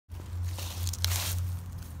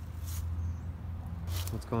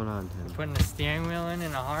What's going on, Tim? We're putting the steering wheel in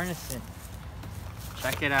and a harness in.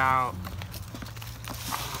 Check it out.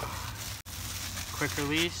 Quick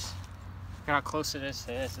release. Look how close it is to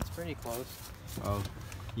this. It's pretty close. Oh,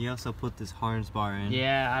 you also put this harness bar in.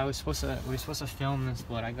 Yeah, we were supposed to film this,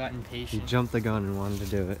 but I got You impatient. jumped the gun and wanted to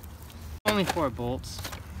do it. Only 4 bolts.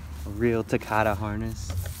 A real Takata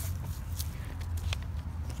harness.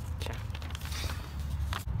 Check.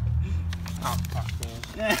 Oh, fuck,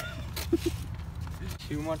 man.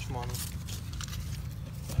 Too much money.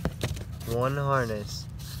 One harness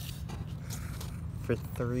for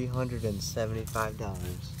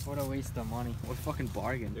 $375. What a waste of money. What a fucking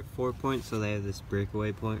bargain. They're 4 points, so they have this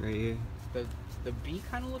breakaway point right here. The B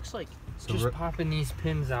kind of looks like So just popping these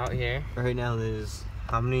pins out here. right now, there's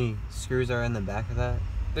how many screws are in the back of that?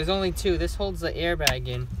 There's only 2. This holds the airbag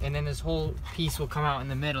in, and then this whole piece will come out in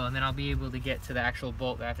the middle, and then I'll be able to get to the actual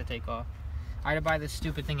bolt that I have to take off. I had to buy this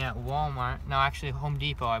stupid thing at Walmart. No, actually Home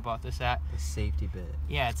Depot I bought this at. The safety bit.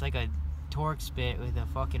 Yeah, it's like a Torx bit with a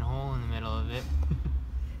fucking hole in the middle of it.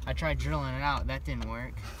 I tried drilling it out. That didn't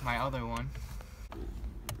work. My other one.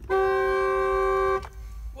 Whoa!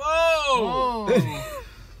 Whoa!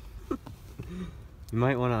 You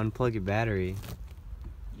might want to unplug your battery.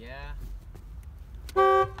 Yeah.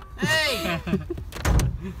 Hey!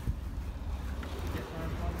 You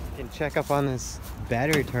can check up on this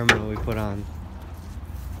battery terminal we put on.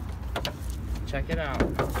 Check it out.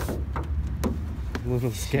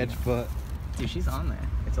 Little sketch foot. Dude, she's on there.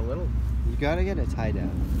 It's a little... You gotta get it tied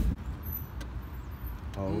down.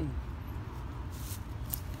 Oh.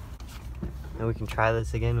 And we can try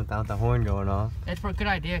this again without the horn going off. That's a good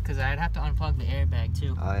idea, because I'd have to unplug the airbag,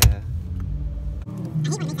 too. Oh yeah.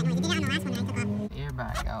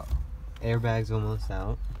 Airbag out. Airbag's almost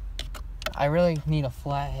out. I really need a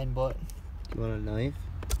flathead, but... You want a knife?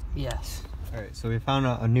 Yes. Alright, so we found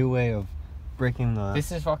a new way of breaking the...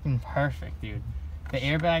 This is fucking perfect, dude. The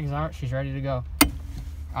airbag's out. She's ready to go.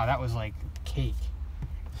 Oh, that was like cake.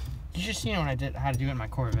 You just seen when I had to do it in my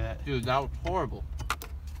Corvette. Dude, that was horrible.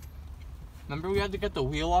 Remember we had to get the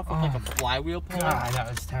wheel off with like a flywheel pull? God, that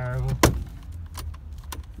was terrible.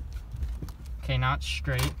 Okay, not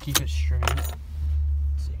straight. Keep it straight.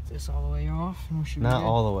 Take this all the way off. And we should be Not good.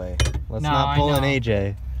 all the way. Let's No, not pull I an know.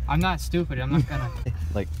 AJ. I'm not stupid. I'm not gonna.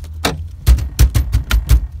 Like,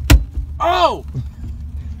 Oh!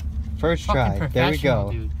 first Fucking try. There we professional,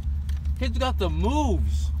 go. dude. Kid's got the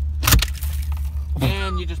moves.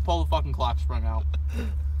 And you just pull the fucking clock spring out.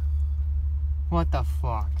 What the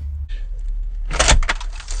fuck?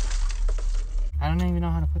 I don't even know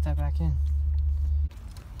how to put that back in.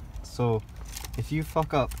 So, if you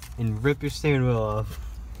fuck up and rip your steering wheel off,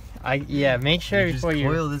 Yeah, make sure you just before you.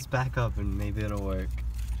 coil this back up and maybe it'll work.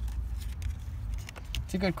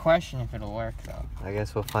 It's a good question if it'll work though. I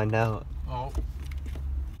guess we'll find out. Oh.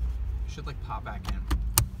 Should like pop back in.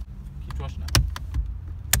 Keep twisting it.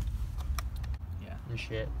 Yeah. And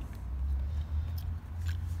shit.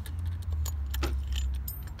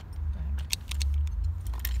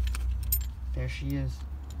 There she is. Is it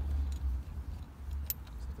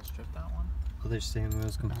the stripped out one? Other steering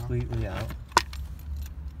wheel's completely out.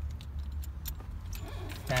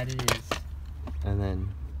 That it is. And then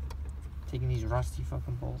Taking these rusty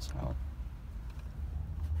fucking bolts out.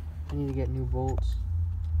 I need to get new bolts.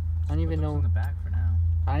 I don't even Put those know. in the back for now.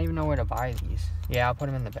 I don't even know where to buy these. Yeah, I'll put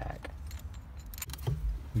them in the back.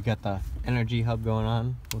 we got the energy hub going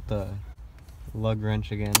on with the lug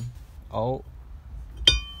wrench again. Oh.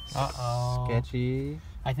 Uh-oh. Sketchy.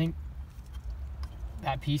 I think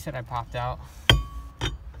that piece that I popped out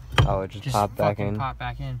Oh, it just popped back fucking in. popped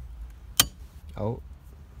back in. Oh.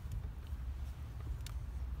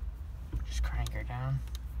 Just crank her down.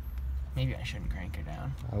 Maybe I shouldn't crank her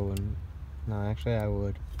down. I wouldn't. No, actually I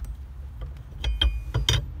would.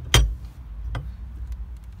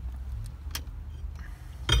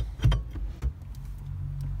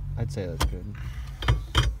 I'd say that's good.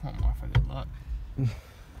 Want more for good luck.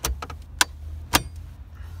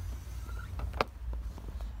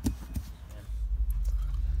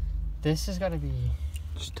 This has got to be.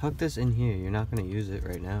 Just tuck this in here. You're not going to use it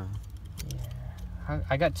right now. Yeah.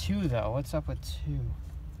 I got 2 though. What's up with 2?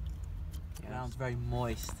 Yeah, that one's very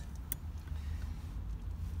moist.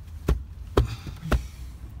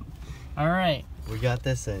 All right. We got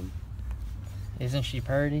this in. Isn't she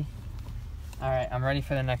purty? All right. I'm ready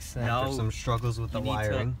for the next thing. No. After some struggles with the You need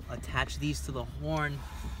wiring. to attach these to the horn.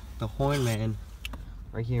 The horn, man.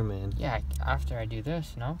 Right here, man. Yeah. After I do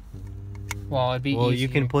this, no. Well, it'd be Well, easier. you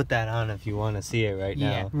can put that on if you want to see it right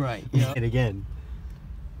Yeah. now. Right. It again.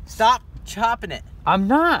 Stop chopping it. I'm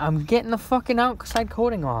not. I'm getting the fucking outside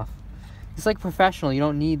coating off. He's like professional. You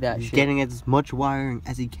don't need that He's shit. getting as much wiring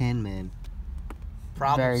as he can, man.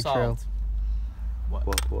 Problem Very solved. What?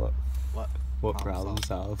 What? What Problem problem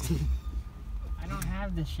solved? I don't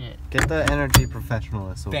have this shit. Get the energy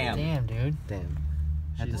professionalist over Bam. here. Damn, dude. Damn.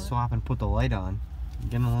 Had to She's- swap and put the light on.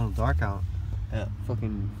 Getting a little dark out at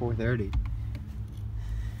fucking 4:30.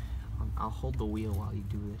 I'll hold the wheel while you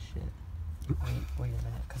do this shit. Wait a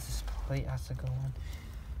minute, cause this plate has to go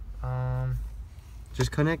on.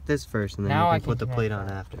 Just connect this first, and then Now you I can put the can plate connect on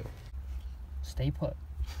that. after. Stay put.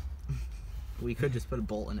 We could just put a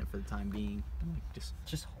bolt in it for the time being. Like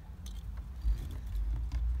just, Hold.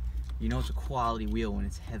 you know, it's a quality wheel when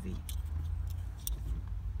it's heavy.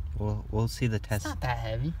 We'll see the It's test. not that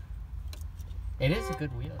heavy. It is a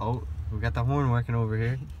good wheel. Oh, we got the horn working over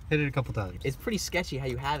here. Hit it a couple times. It's pretty sketchy how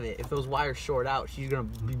you have it. If those wires short out, she's gonna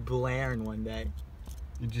be blaring one day.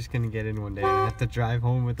 You're just gonna get in one day and have to drive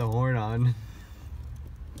home with the horn on.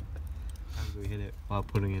 How do we hit it while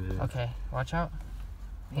putting it in? Okay, watch out.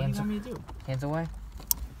 What do you Hands, want me to do? hands away.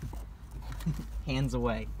 Hands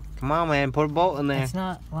away. Come on, man, put a bolt in there. It's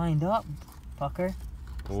not lined up, fucker.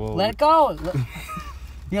 Whoa. Let it go.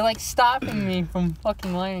 You're like stopping me from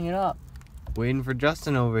fucking lining it up. Waiting for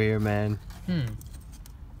Justin over here, man.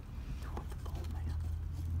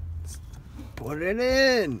 Put it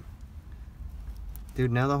in.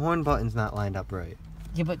 Dude, now the horn button's not lined up right.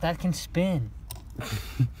 Yeah, but that can spin.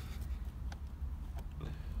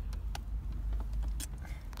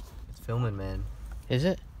 It's filming, man. Is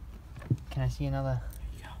it? Can I see another?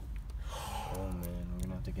 Oh, man, we're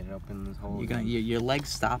gonna have to get it up in this hole. You're gonna, your leg's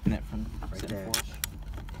stopping it from Right sitting there. forward.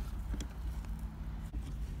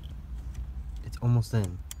 It's almost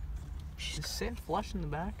in. Just sit flush in the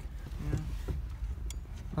back.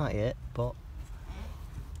 Not yet, but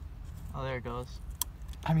Oh, there it goes.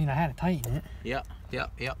 I mean, I had to tighten it. Yep.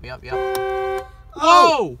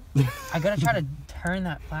 Oh! I gotta try to turn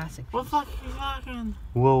that plastic. What fuck are you talking?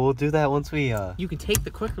 well, we'll do that once we You can take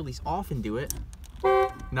the quick release off and do it.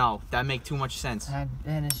 No, that make too much sense. That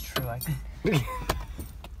is true.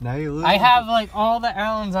 Now you lose. I have like all the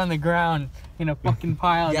Allens on the ground in a fucking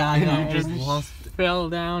pile Yeah, down I know. there. You just It lost. fell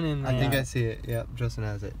down in there. I think I see it. Yep, Justin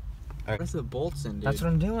has it. Where's the bolts in, dude? That's what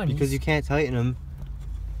I'm doing. Because you can't tighten them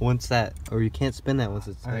once that, or you can't spin that once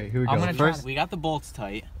it's tight. Alright, Here we I'm go. gonna try First, We got the bolts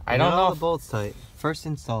tight. I don't got know all if- the bolts tight. First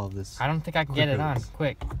install of this. I don't think I can get it on. release.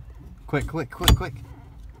 Quick. Quick.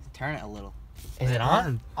 Turn it a little. Is it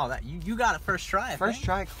on? Oh, that you got it first try. I First think.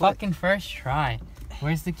 try, quick. Fucking first try.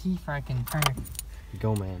 Where's the key for I can turn it?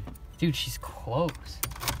 Go, man. Dude, she's close.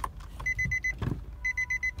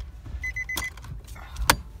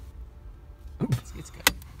 It's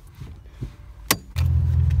good.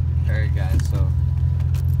 Alright, guys. So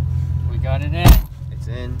We got it in. it's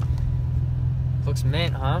in. Looks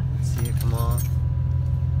mint, huh? See it come off.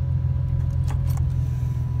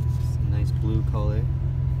 It's a nice blue color.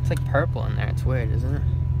 It's like purple in there. It's weird, isn't it?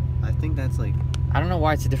 I think that's like. I don't know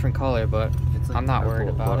why it's a different color, but It's like I'm not worried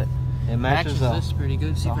purple, about but it. It matches the. this pretty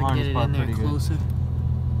good. See the if I can get harness it part in there pretty good. closer.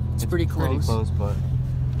 It's pretty close. Pretty close, but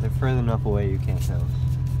they're further enough away you can't tell.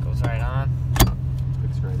 Goes right on.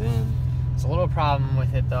 Clicks right in. There's a little problem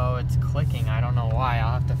with it though. It's clicking. I don't know why.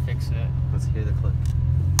 I'll have to fix it. Let's hear the click.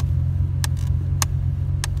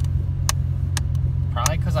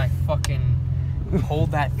 Probably because I fucking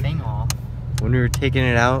pulled that thing off. When we were taking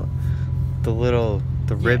it out, the Yeah.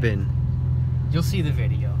 ribbon. You'll see the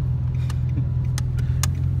video.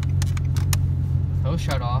 Those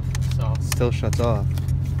shut off, so. Still shuts off.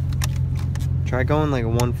 Try going like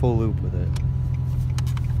one full loop with it.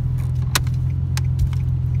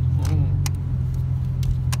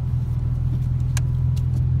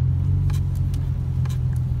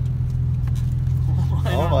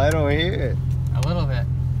 Oh, I don't hear it. A little bit.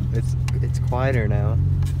 It's quieter now.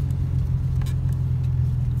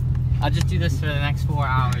 I'll just do this for the next 4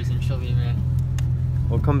 hours and she'll be in.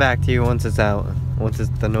 We'll come back to you once it's out. Once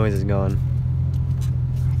the noise is gone.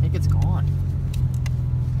 I think it's gone.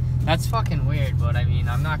 That's fucking weird, but I mean,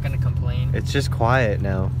 I'm not gonna complain. It's just quiet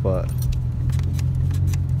now, but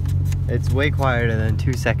it's way quieter than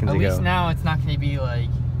 2 seconds At ago. least now it's not gonna be like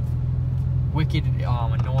wicked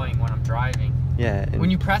annoying when I'm driving. Yeah. And When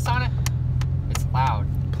you press on it, it's loud.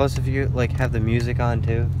 plus, if you like have the music on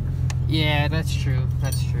too, Yeah, that's true.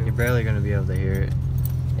 That's true. you're barely gonna be able to hear it.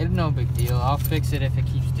 It's no big deal. I'll fix it if it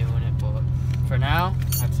keeps doing it, but for now,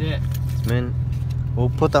 that's it. It's mint. We'll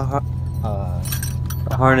put the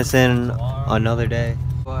harness in tomorrow. another day.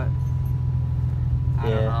 But I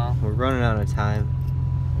don't know. We're running out of time.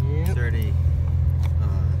 It's Yep. already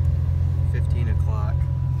 15 o'clock.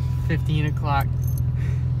 15 o'clock.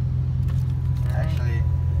 Actually,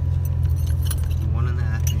 1 in the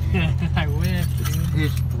afternoon. I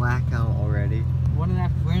blackout already. We're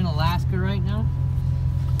in Alaska right now.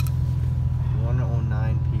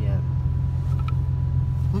 1:09 p.m.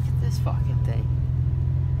 Look at this fucking thing.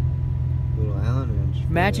 Little Allen wrench.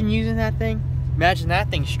 Imagine using that thing. Imagine that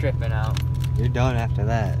thing stripping out. You're done after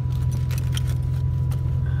that.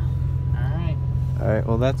 Alright. Alright,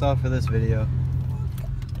 well that's all for this video.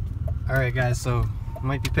 Alright guys, so I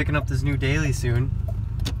might be picking up this new daily soon.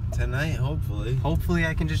 Tonight, hopefully. Hopefully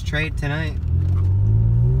I can just trade tonight.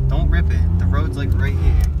 Don't rip it. The road's like right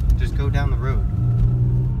here. Just go down the road.